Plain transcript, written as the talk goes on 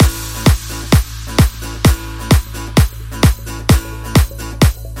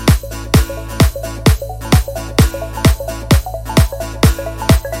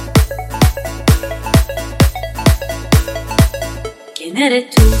eres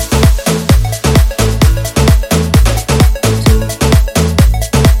tú?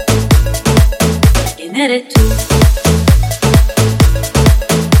 ¿Quién eres tú?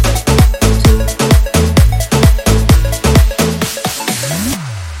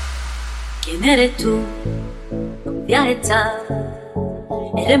 ¿Quién eres tú? ¿Dónde has estado?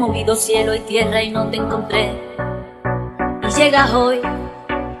 He removido cielo y tierra y no te encontré. Y llegas hoy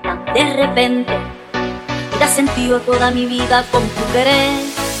tan de repente y te has sentido toda mi vida con tu querer.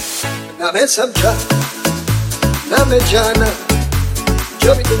 Name samjha, name jana,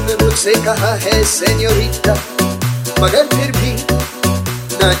 jo bhi tumne mujhse kaha hai señorita, magar phir bhi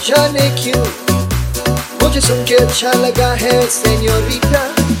na jaane kyun mujhe sunke acha laga hai señorita.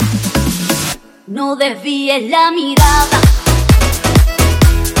 No desvíes la mirada,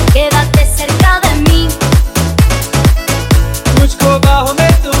 quédate cerca de mí. मुझको बाहों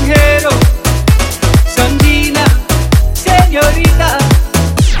में तुम घेरो, समझीना señorita.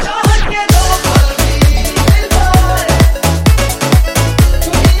 चाहत के दो पल भी निभाए,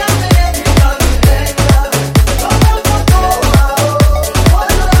 दुनिया में भी कम रहेगा, कमर को आओ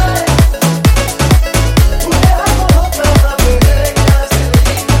बोलाए, तुम्हें हम होता रहेगा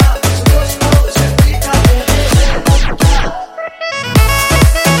señorita, मुझको señorita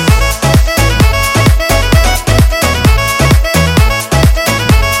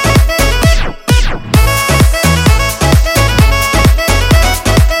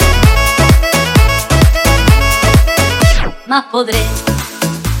Más podré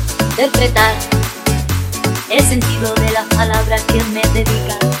interpretar el sentido de las palabras que me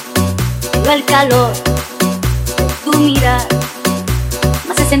dedicas. Pero el calor de tu mirar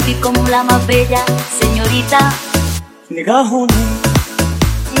me hace sentir como la más bella señorita. निगाहों ने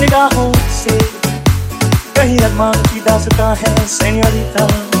निगाहों से कहीं अरमान की दास्तां है señorita.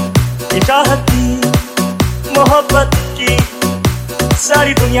 ये चाहत की मोहब्बत की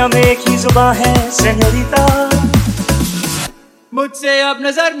सारी दुनिया में एक ही जुबान है señorita. मुझसे अब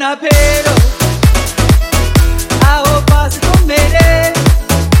नजर ना फेरो, आओ पास तुम मेरे,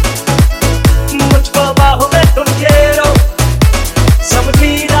 मुझको बाहों में तुम घेरो,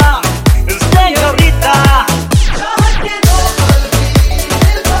 समझीना señorita. चाहत के दो पल भी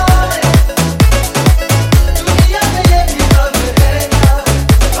निभाए, दुनिया में ये भी कम रहेगा,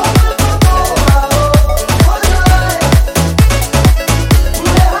 कमर को आओ बोलाए,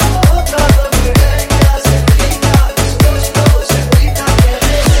 तुम्हें हम होता रहेगा señorita, मुझको señorita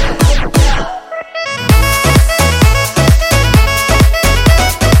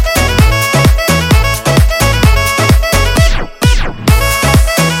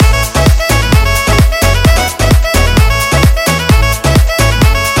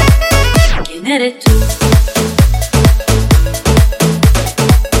 ¿Quién eres tú?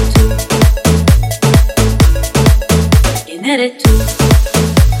 ¿Quién eres tú?